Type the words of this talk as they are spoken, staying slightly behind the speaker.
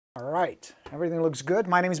All right, everything looks good.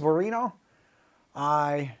 My name is Borino.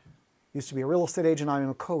 I used to be a real estate agent. I'm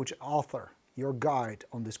a coach, author, your guide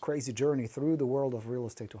on this crazy journey through the world of real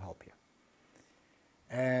estate to help you.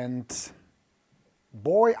 And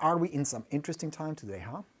boy, are we in some interesting time today,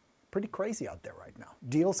 huh? Pretty crazy out there right now.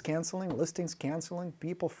 Deals canceling, listings canceling,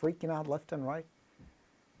 people freaking out left and right.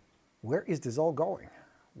 Where is this all going?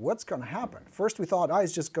 What's going to happen? First we thought,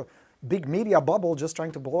 it's just a big media bubble just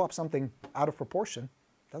trying to blow up something out of proportion.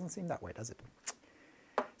 Doesn't seem that way, does it?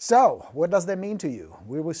 So, what does that mean to you?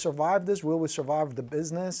 Will we survive this? Will we survive the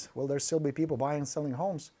business? Will there still be people buying and selling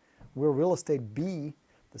homes? Will real estate be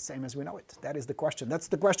the same as we know it? That is the question. That's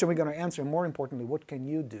the question we're going to answer. And more importantly, what can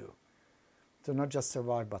you do to not just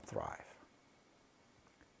survive but thrive?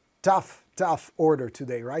 Tough order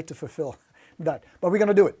today, right, to fulfill that. But we're going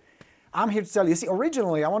to do it. I'm here to tell you, see,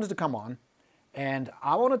 originally I wanted to come on and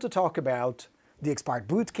I wanted to talk about the Expired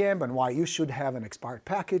Bootcamp and why you should have an expired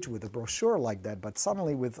package with a brochure like that. But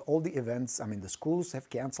suddenly with all the events, I mean, the schools have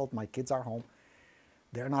canceled, my kids are home,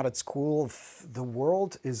 they're not at school, the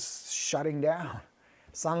world is shutting down.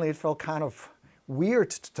 Suddenly it felt kind of weird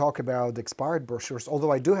to talk about expired brochures,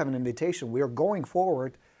 although I do have an invitation. We are going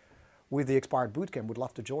forward with the Expired Bootcamp. Would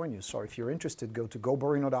love to join you. So if you're interested, go to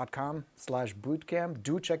goborino.com/bootcamp.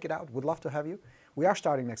 Do check it out. Would love to have you. We are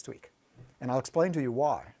starting next week, and I'll explain to you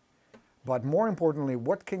why. But more importantly,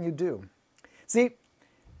 what can you do? See,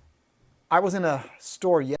 I was in a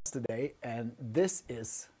store yesterday, and this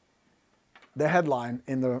is the headline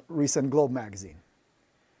in the recent Globe magazine.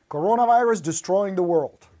 Coronavirus destroying the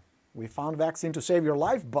world. We found vaccine to save your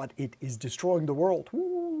life, but it is destroying the world.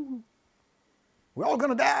 Woo. We're all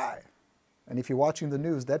gonna die. And if you're watching the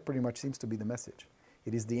news, that pretty much seems to be the message.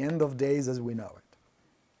 It is the end of days as we know it.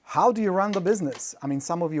 How do you run the business? I mean,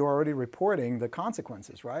 some of you are already reporting the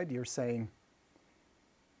consequences, right? You're saying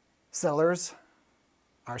sellers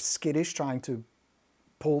are skittish, trying to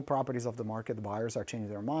pull properties off the market. The buyers are changing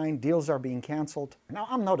their mind. Deals are being canceled. Now,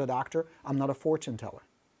 I'm not a doctor. I'm not a fortune teller.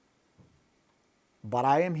 But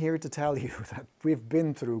I am here to tell you that we've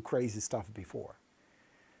been through crazy stuff before.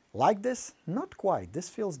 Like this? Not quite. This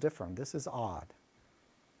feels different. This is odd.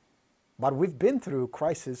 But we've been through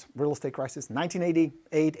crisis, real estate crisis,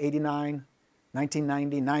 1988, 89,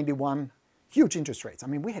 1990, 91, huge interest rates. I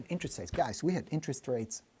mean, we had interest rates, guys, we had interest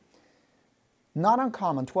rates, not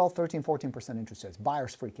uncommon, 12, 13, 14% interest rates,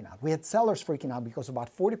 buyers freaking out. We had sellers freaking out because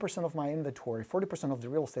about 40% of my inventory, 40% of the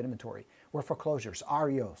real estate inventory were foreclosures,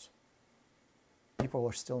 REOs. People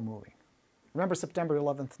were still moving. Remember September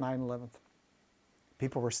 11th, 9/11?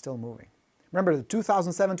 People were still moving. Remember the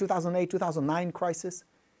 2007, 2008, 2009 crisis?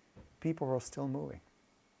 People were still moving.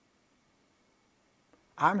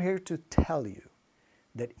 I'm here to tell you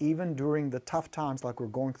that even during the tough times like we're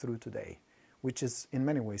going through today, which is in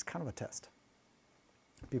many ways kind of a test,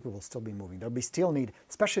 people will still be moving. There'll be still need,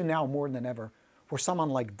 especially now more than ever, for someone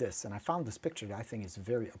like this. And I found this picture that I think is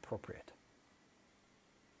very appropriate.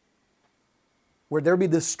 Where there be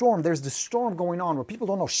this storm, there's this storm going on where people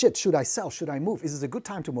don't know, shit, should I sell? Should I move? Is this a good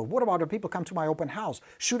time to move? What about if people come to my open house?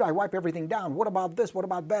 Should I wipe everything down? What about this? What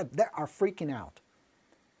about that? They are freaking out.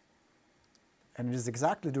 And it is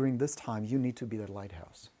exactly during this time you need to be that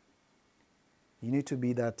lighthouse. You need to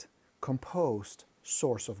be that composed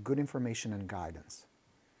source of good information and guidance.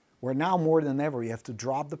 Where now more than ever you have to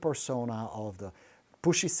drop the persona of the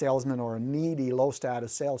pushy salesman or a needy,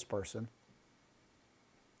 low-status salesperson.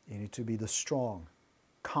 You need to be the strong,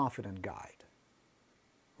 confident guide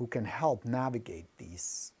who can help navigate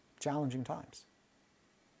these challenging times.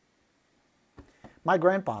 My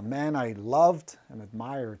grandpa, man I loved and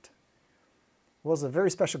admired, was a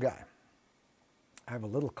very special guy. I have a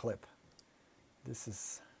little clip. This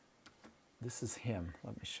is him.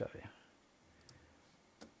 Let me show you.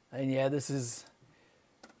 And yeah, this is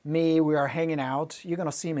me. We are hanging out. You're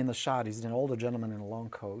going to see him in the shot. He's an older gentleman in a long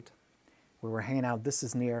coat. We were hanging out. This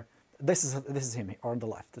is him on the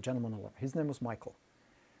left, the gentleman on the left. His name was Michael.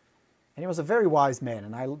 And he was a very wise man,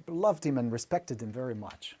 and I loved him and respected him very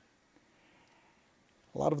much.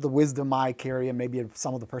 A lot of the wisdom I carry, and maybe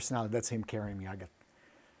some of the personality, that's him carrying me. I got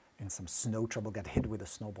in some snow trouble, got hit with a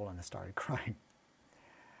snowball, and I started crying.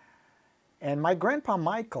 And my grandpa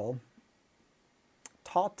Michael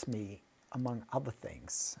taught me, among other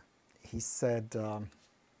things, he said,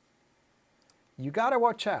 you gotta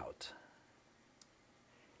watch out.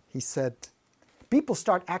 He said, people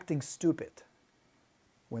start acting stupid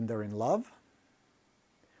when they're in love,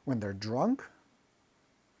 when they're drunk,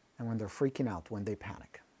 and when they're freaking out, when they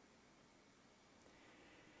panic.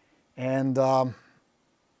 And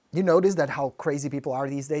you notice that how crazy people are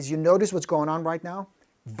these days? You notice what's going on right now?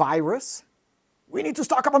 Virus. We need to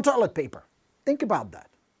stock up on toilet paper. Think about that.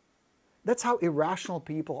 That's how irrational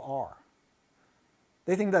people are.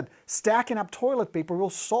 They think that stacking up toilet paper will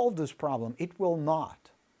solve this problem. It will not.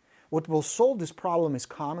 What will solve this problem is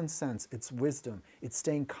common sense, it's wisdom, it's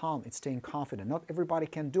staying calm, it's staying confident. Not everybody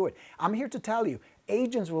can do it. I'm here to tell you,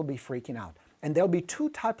 agents will be freaking out. And there'll be two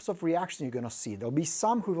types of reaction you're going to see. There'll be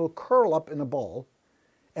some who will curl up in a ball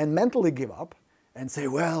and mentally give up and say,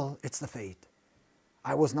 well, it's the fate.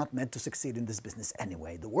 I was not meant to succeed in this business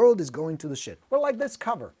anyway. The world is going to the shit. Well, like this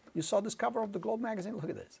cover. You saw this cover of the Globe magazine? Look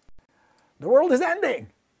at this. The world is ending.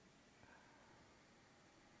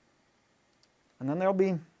 And then there'll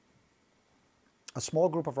be a small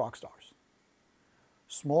group of rock stars.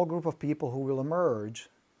 Small group of people who will emerge,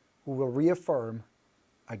 who will reaffirm,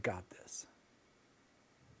 I got this.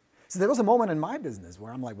 So there was a moment in my business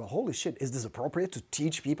where I'm like, well, holy shit, is this appropriate to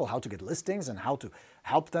teach people how to get listings and how to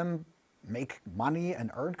help them make money and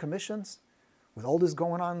earn commissions with all this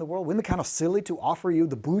going on in the world? Wouldn't it kind of silly to offer you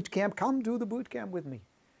the boot camp? Come do the boot camp with me.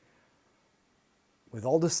 With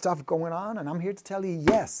all this stuff going on, and I'm here to tell you,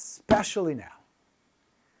 yes, especially now.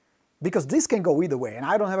 Because this can go either way, and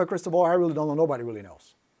I don't have a crystal ball, I really don't know, nobody really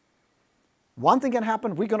knows. One thing can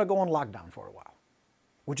happen, we're going to go on lockdown for a while,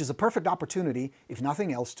 which is a perfect opportunity, if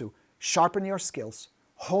nothing else, to sharpen your skills,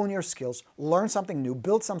 hone your skills, learn something new,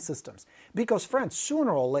 build some systems. Because friends,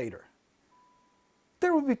 sooner or later,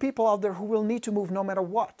 there will be people out there who will need to move no matter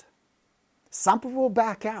what. Some people will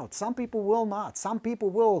back out, some people will not, some people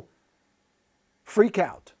will freak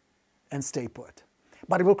out and stay put.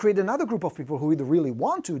 But it will create another group of people who either really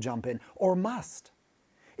want to jump in or must.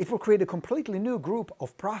 It will create a completely new group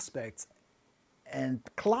of prospects and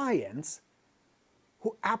clients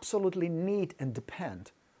who absolutely need and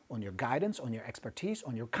depend on your guidance, on your expertise,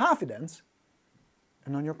 on your confidence,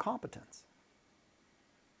 and on your competence.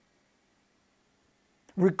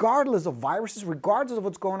 Regardless of viruses, regardless of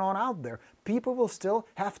what's going on out there, people will still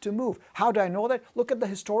have to move. How do I know that? Look at the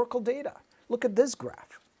historical data. Look at this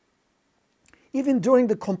graph. Even during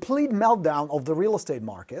the complete meltdown of the real estate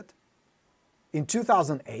market in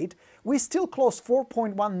 2008, we still closed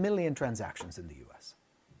 4.1 million transactions in the US.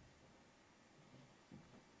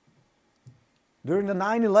 During the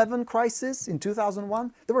 9/11 crisis in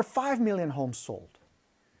 2001, there were 5 million homes sold.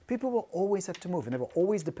 People will always have to move, and they will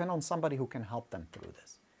always depend on somebody who can help them through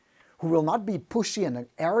this, who will not be pushy and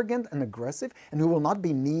arrogant and aggressive, and who will not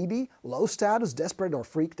be needy, low status, desperate, or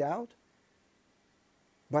freaked out,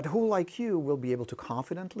 but who, like you, will be able to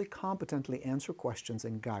confidently, competently answer questions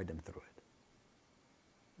and guide them through it.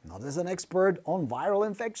 Not as an expert on viral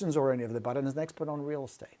infections or any of that, but as an expert on real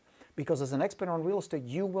estate. Because as an expert on real estate,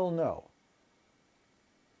 you will know.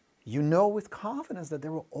 You know with confidence that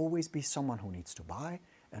there will always be someone who needs to buy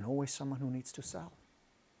and always someone who needs to sell.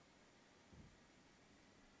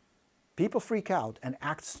 People freak out and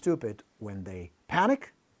act stupid when they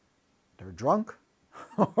panic, they're drunk,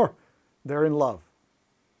 or they're in love.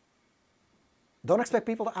 Don't expect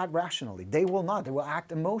people to act rationally. They will not. They will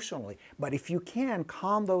act emotionally. But if you can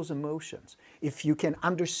calm those emotions, if you can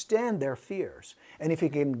understand their fears, and if you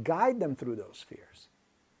can guide them through those fears,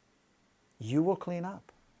 you will clean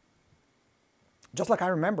up. Just like I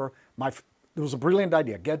remember, there was a brilliant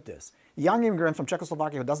idea. Get this. A young immigrant from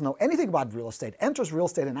Czechoslovakia who doesn't know anything about real estate enters real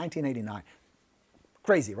estate in 1989.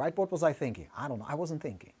 Crazy, right? What was I thinking? I don't know. I wasn't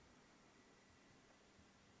thinking.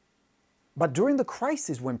 But during the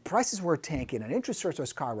crisis, when prices were tanking and interest rates were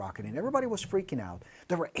skyrocketing and everybody was freaking out,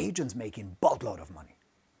 there were agents making boatload of money.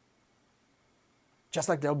 Just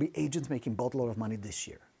like there'll be agents making boatload of money this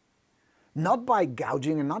year. Not by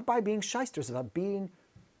gouging and not by being shysters, but being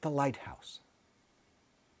the lighthouse.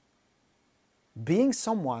 Being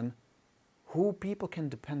someone who people can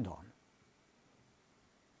depend on,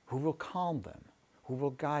 who will calm them, who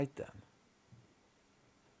will guide them.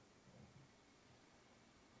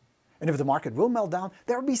 And if the market will melt down,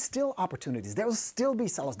 there will be still opportunities. There will still be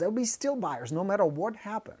sellers. There will be still buyers, no matter what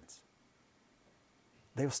happens.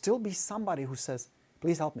 There will still be somebody who says,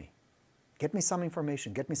 please help me. Get me some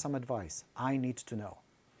information. Get me some advice. I need to know.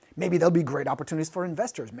 Maybe there'll be great opportunities for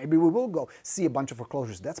investors. Maybe we will go see a bunch of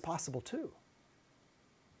foreclosures. That's possible too.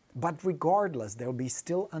 But regardless, there will be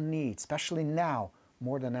still a need, especially now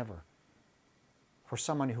more than ever, for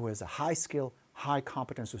somebody who has a high skill, high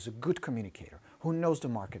competence, who's a good communicator, who knows the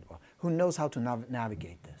market well, who knows how to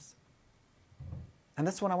navigate this. And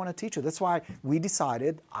that's what I want to teach you. That's why we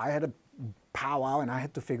decided, I had a powwow and I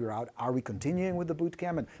had to figure out, are we continuing with the boot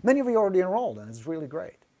camp? And many of you are already enrolled, and it's really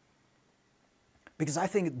great. Because I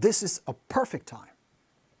think this is a perfect time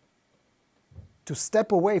to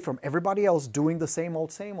step away from everybody else doing the same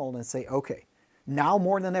old, and say, okay, now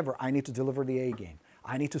more than ever, I need to deliver the A game.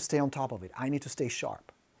 I need to stay on top of it. I need to stay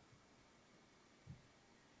sharp.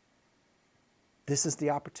 This is the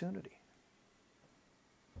opportunity.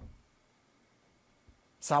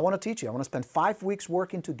 So I want to teach you. I want to spend 5 weeks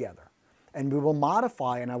working together. And we will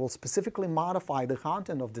modify, and I will specifically modify the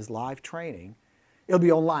content of this live training. It'll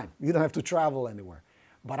be online. You don't have to travel anywhere.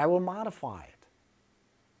 But I will modify it.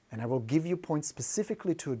 And I will give you points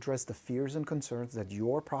specifically to address the fears and concerns that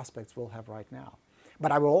your prospects will have right now.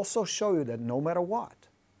 But I will also show you that no matter what,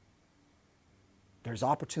 there's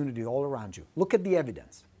opportunity all around you. Look at the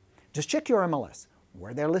evidence. Just check your MLS.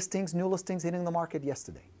 Were there listings, new listings hitting the market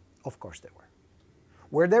yesterday? Of course they were.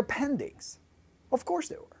 Were there pendings? Of course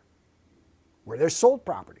they were. Were there sold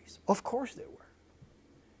properties? Of course they were.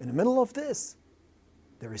 In the middle of this,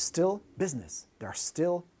 there is still business. There are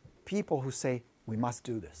still people who say, we must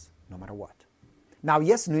do this, no matter what. Now,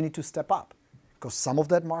 yes, you need to step up, because some of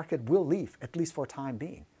that market will leave, at least for time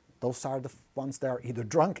being. Those are the ones that are either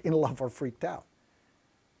drunk, in love, or freaked out.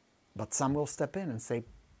 But some will step in and say,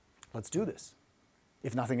 let's do this.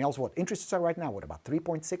 If nothing else, what interest rates are right now? What, about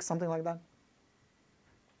 3.6, something like that?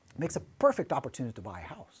 Makes a perfect opportunity to buy a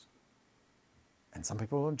house. And some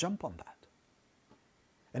people will jump on that.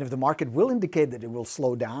 And if the market will indicate that it will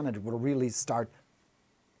slow down and it will really start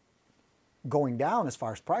going down as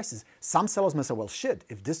far as prices, some sellers may say, well, shit,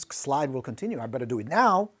 if this slide will continue, I better do it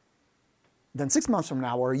now than 6 months from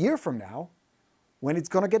now or a year from now when it's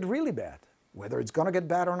going to get really bad. Whether it's going to get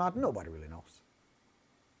bad or not, nobody really knows.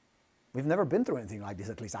 We've never been through anything like this,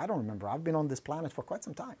 at least I don't remember. I've been on this planet for quite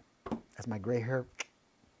some time, as my gray hair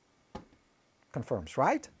confirms,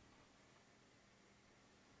 right?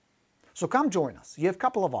 So come join us. You have a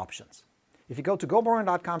couple of options. If you go to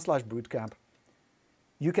goborino.com/bootcamp,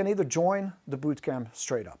 you can either join the bootcamp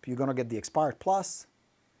straight up. You're going to get the Expired Plus.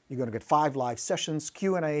 You're going to get 5 live sessions,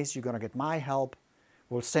 Q&As. You're going to get my help.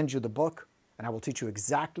 We'll send you the book, and I will teach you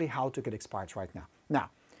exactly how to get expireds right now. Now,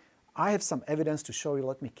 I have some evidence to show you.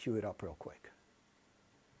 Let me cue it up real quick.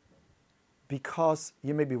 Because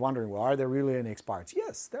you may be wondering, well, are there really any expireds?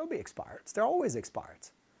 Yes, there will be expireds. There are always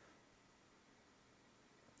expireds.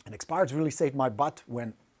 And expireds really saved my butt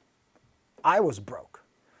when I was broke.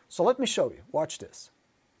 So let me show you. Watch this.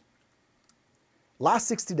 Last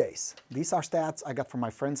 60 days. These are stats I got from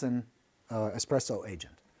my friends in Espresso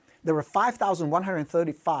Agent. There were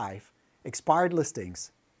 5,135 expired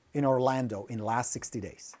listings in Orlando in the last 60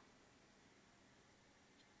 days.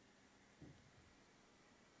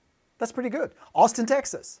 That's pretty good. Austin,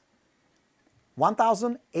 Texas,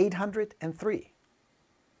 1,803.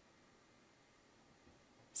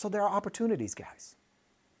 So there are opportunities, guys.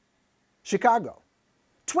 Chicago,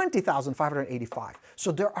 20,585.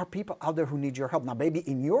 So there are people out there who need your help. Now, maybe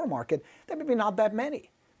in your market, there may be not that many.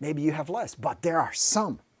 Maybe you have less, but there are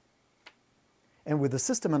some. And with the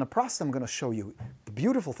system and the process I'm going to show you, the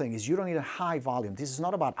beautiful thing is you don't need a high volume. This is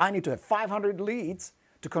not about, I need to have 500 leads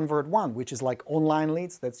to convert one, which is like online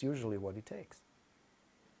leads. That's usually what it takes.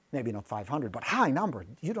 Maybe not 500, but high number.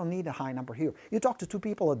 You don't need a high number here. You talk to 2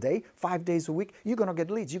 people a day, 5 days a week, you're going to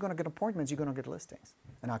get leads, you're going to get appointments, you're going to get listings.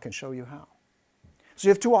 And I can show you how. So you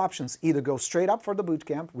have 2 options. Either go straight up for the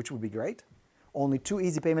bootcamp, which would be great. Only 2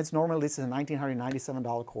 easy payments. Normally this is a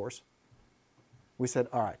 $1,997 course. We said,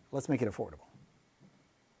 all right, let's make it affordable.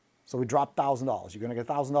 So we dropped $1,000. You're going to get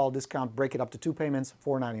a $1,000 discount, break it up to 2 payments,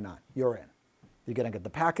 $499. You're in. You're going to get the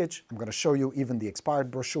package. I'm going to show you even the expired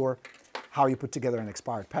brochure, how you put together an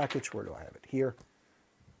expired package. Where do I have it? Here.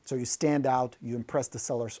 So you stand out, you impress the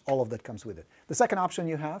sellers, all of that comes with it. The second option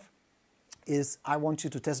you have is I want you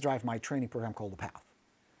to test drive my training program called The Path.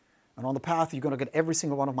 And on The Path, you're going to get every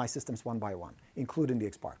single one of my systems one by one, including the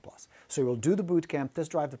Expired Plus. So you'll do the boot camp, test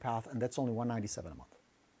drive The Path, and that's only $197 a month.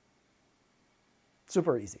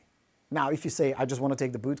 Super easy. Now, if you say, I just want to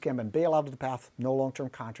take the boot camp and bail out of The Path, no long-term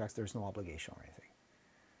contracts, there's no obligation or anything.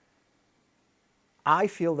 I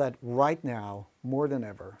feel that right now, more than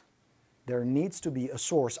ever, there needs to be a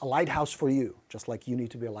source, a lighthouse for you, just like you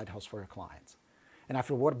need to be a lighthouse for your clients. And I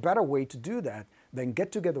feel what better way to do that than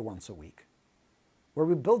get together once a week, where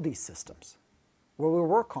we build these systems, where we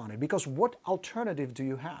work on it, because what alternative do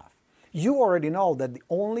you have? You already know that the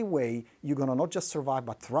only way you're going to not just survive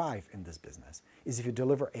but thrive in this business is if you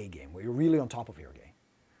deliver a game, where you're really on top of your game,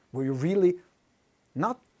 where you're really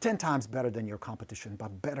not 10 times better than your competition,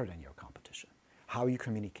 but better than your competition. How you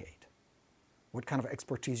communicate, what kind of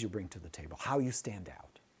expertise you bring to the table, how you stand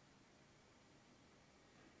out.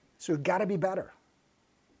 So you've got to be better.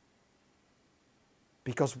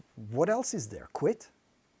 Because what else is there? Quit?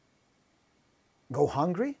 Go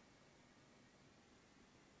hungry?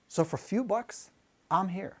 So for a few bucks, I'm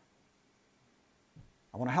here.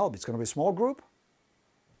 I want to help. It's going to be a small group.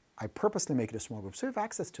 I purposely make it a small group so you have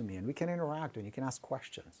access to me and we can interact and you can ask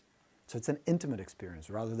questions. So it's an intimate experience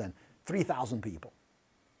rather than 3,000 people.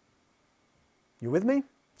 You with me?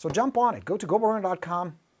 So jump on it. Go to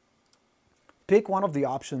goborino.com. Pick one of the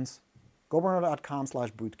options.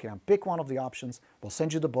 goborino.com/bootcamp. Pick one of the options. We'll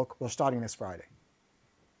send you the book. We're starting this Friday.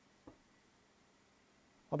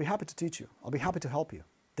 I'll be happy to teach you. I'll be happy to help you.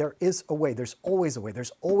 There is a way. There's always a way.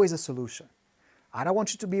 There's always a solution. I don't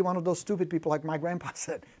want you to be one of those stupid people like my grandpa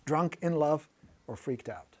said, drunk in love or freaked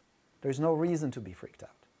out. There's no reason to be freaked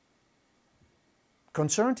out.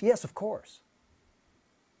 Concerned? Yes, of course.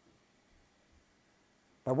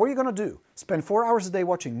 But what are you going to do? Spend 4 hours a day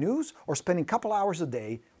watching news or spending a couple hours a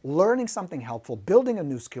day learning something helpful, building a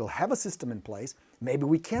new skill, have a system in place? Maybe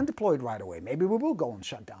we can deploy it right away. Maybe we will go and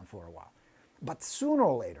shut down for a while. But sooner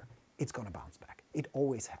or later, it's going to bounce back. It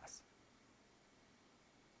always has.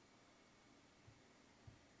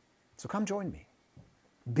 So come join me.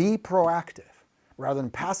 Be proactive rather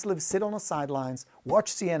than passively sit on the sidelines, watch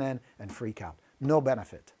CNN, and freak out. No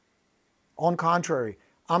benefit. On contrary,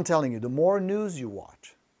 I'm telling you, the more news you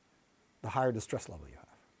watch, the higher the stress level you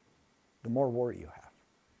have, the more worry you have.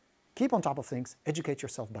 Keep on top of things, educate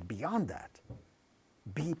yourself, but beyond that,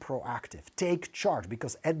 be proactive. Take charge,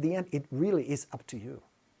 because at the end, it really is up to you.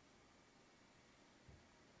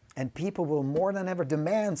 And people will more than ever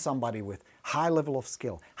demand somebody with high level of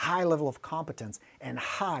skill, high level of competence, and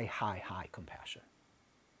high compassion.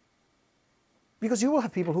 Because you will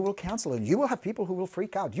have people who will cancel it. You will have people who will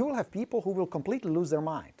freak out. You will have people who will completely lose their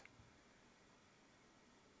mind.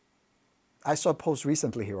 I saw a post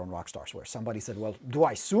recently here on Rockstars where somebody said, well, do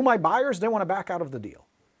I sue my buyers? They want to back out of the deal.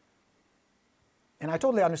 And I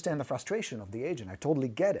totally understand the frustration of the agent. I totally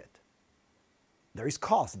get it. There is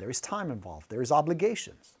cost. There is time involved. There is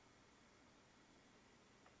obligations.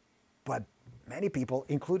 But many people,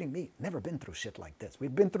 including me, never been through shit like this.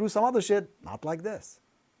 We've been through some other shit, not like this.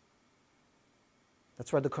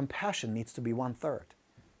 That's where the compassion needs to be 1/3.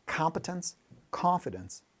 Competence,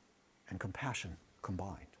 confidence, and compassion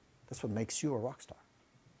combined. That's what makes you a rock star.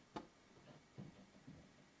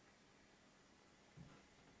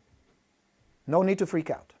 No need to freak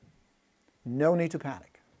out. No need to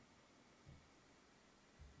panic.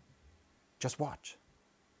 Just watch.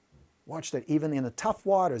 Watch that even in the tough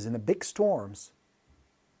waters, in the big storms,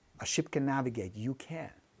 a ship can navigate. You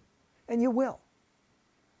can. And you will.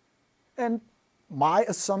 And my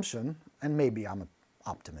assumption, and maybe I'm an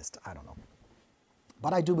optimist, I don't know,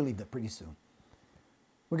 but I do believe that pretty soon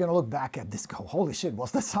we're going to look back at this, go, holy shit,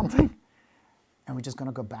 was that something? And we're just going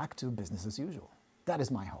to go back to business as usual. That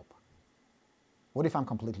is my hope. What if I'm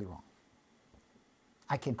completely wrong?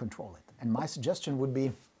 I can control it. And my suggestion would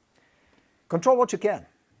be, control what you can.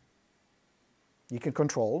 You can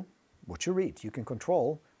control what you read. You can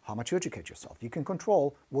control how much you educate yourself. You can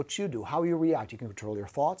control what you do, how you react. You can control your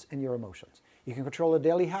thoughts and your emotions. You can control your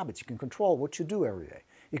daily habits. You can control what you do every day.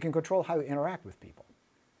 You can control how you interact with people.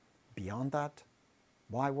 Beyond that,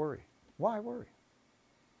 why worry? Why worry?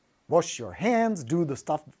 Wash your hands, do the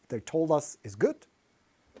stuff they told us is good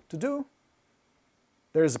to do.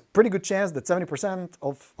 There's a pretty good chance that 70%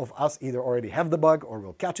 of us either already have the bug or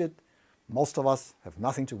will catch it. Most of us have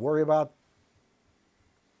nothing to worry about.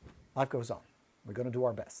 Life goes on. We're going to do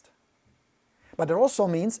our best. But that also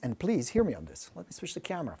means, and please hear me on this, let me switch the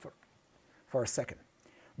camera for a second.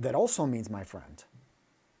 That also means, my friend,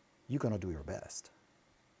 you're going to do your best.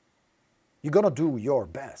 You're going to do your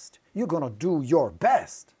best. You're going to do your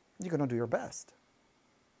best. You're going to do your best.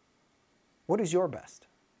 What is your best?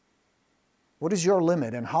 What is your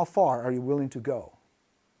limit, and how far are you willing to go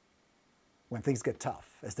when things get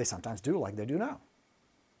tough, as they sometimes do, like they do now?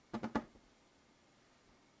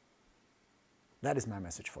 That is my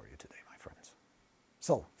message for you today, my friends.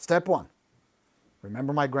 So, step 1,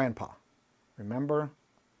 remember my grandpa. Remember,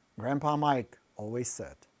 Grandpa Mike always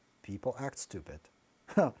said, people act stupid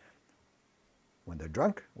when they're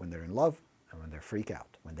drunk, when they're in love, and when they freak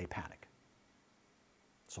out, when they panic.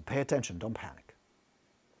 So pay attention, don't panic.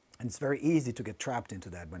 And it's very easy to get trapped into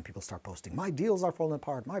that when people start posting, my deals are falling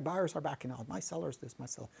apart, my buyers are backing out, my sellers this, my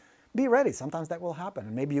seller. Be ready, sometimes that will happen.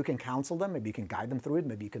 And maybe you can counsel them, maybe you can guide them through it,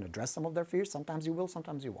 maybe you can address some of their fears. Sometimes you will,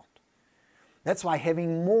 sometimes you won't. That's why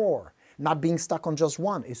having more, not being stuck on just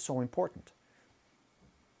one, is so important.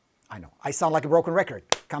 I know, I sound like a broken record.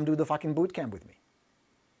 Come do the fucking boot camp with me.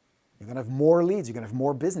 You're going to have more leads, you're going to have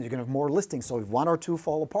more business, you're going to have more listings. So if 1 or 2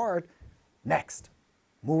 fall apart, next,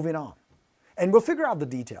 moving on. And we'll figure out the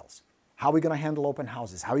details. How are we going to handle open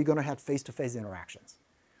houses? How are you going to have face-to-face interactions?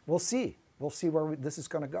 We'll see. We'll see where this is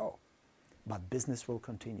going to go. But business will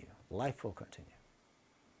continue. Life will continue.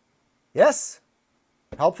 Yes?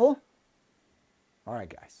 Helpful? All right,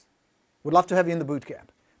 guys. Would love to have you in the boot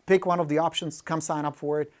camp. Pick one of the options, come sign up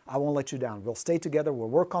for it. I won't let you down. We'll stay together, we'll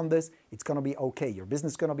work on this. It's going to be okay. Your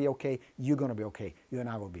business is going to be okay. You're going to be okay. You and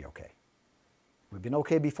I will be okay. We've been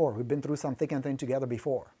okay before. We've been through some thick and thin together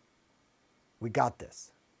before. We got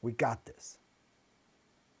this. We got this.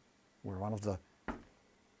 We're one of the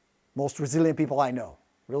most resilient people I know.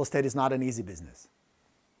 Real estate is not an easy business.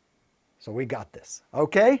 So we got this.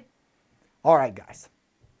 Okay? All right, guys.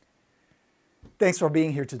 Thanks for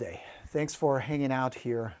being here today. Thanks for hanging out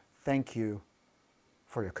here. Thank you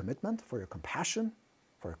for your commitment, for your compassion,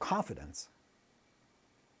 for your confidence.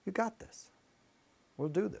 You got this. We'll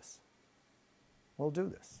do this. We'll do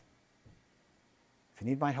this. If you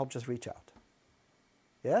need my help, just reach out.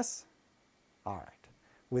 Yes? All right.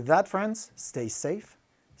 With that, friends, stay safe,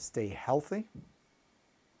 stay healthy.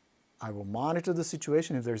 I will monitor the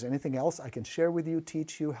situation. If there's anything else I can share with you,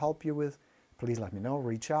 teach you, help you with, please let me know.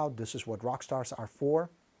 Reach out. This is what Rockstars are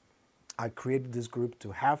for. I created this group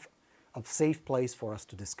to have a safe place for us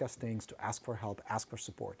to discuss things, to ask for help, ask for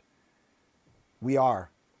support. We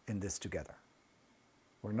are in this together.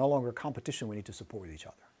 We're no longer competition. We need to support each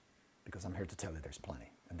other, because I'm here to tell you there's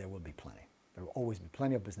plenty, and there will be plenty. There will always be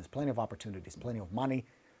plenty of business, plenty of opportunities, plenty of money,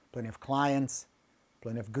 plenty of clients,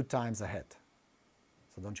 plenty of good times ahead.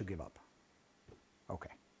 So don't you give up.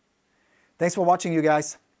 Okay. Thanks for watching, you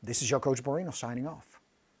guys. This is your Coach Borino signing off.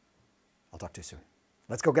 I'll talk to you soon.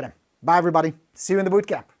 Let's go get him. Bye, everybody. See you in the boot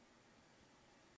camp.